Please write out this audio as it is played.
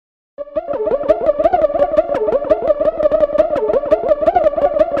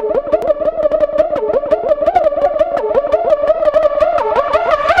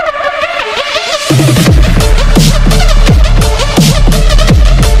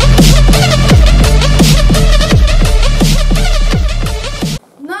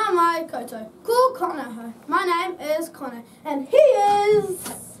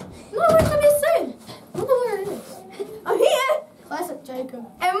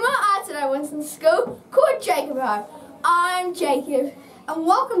Whenua Rupeka at Winton School, Kojacob. I'm Jacob. And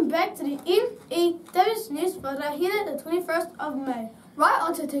welcome back to the N.E.W.S news for Rahina, the 21st of May. Right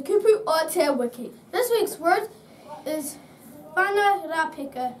onto the kupu or te wiki. This week's word is Whenua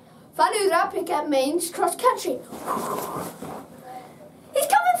Rupeka. Whenua Rupeka means cross country. He's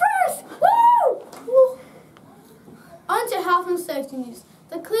coming first! Woo! On to health and safety news.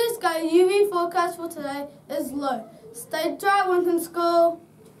 The clear sky UV forecast for today is low. Stay dry, Winton School.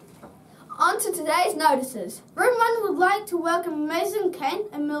 On to today's notices. Room 1 would like to welcome Mason, Kane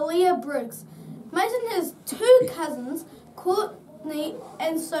and Mila Briggs. Mason has two cousins, Kourtney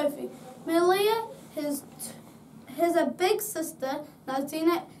and Sophie. Mila has a big sister,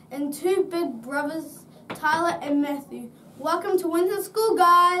 Narzyna, and two big brothers, Tyler and Matthew. Welcome to Winton School,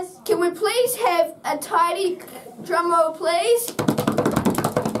 guys. Can we please have a tidy drum roll, please?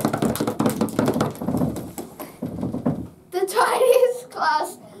 The tidiest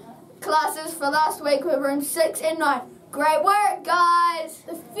classes for last week were rooms 6 and 9. Great work, guys.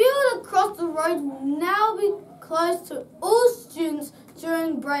 The field across the road will now be closed to all students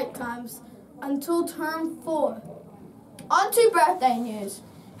during break times until term 4. On to birthday news.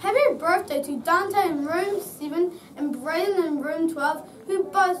 Happy birthday to Dante in room 7 and Brayden in room 12, who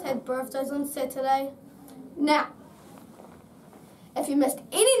both had birthdays on Saturday. Now, if you missed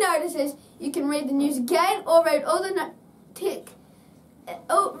any notices, you can read the news again or read all the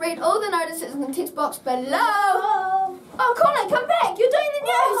notices in the text box below. Hello. Oh, Connor, come back! You're doing the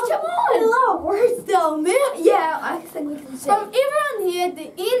news. Come on. Hello, we're still there. Yeah, I think we can see. From everyone here,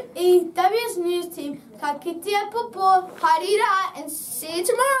 the N.E.W.S news team, ka kitea popo. Harira, and see you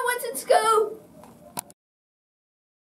tomorrow, Winton School.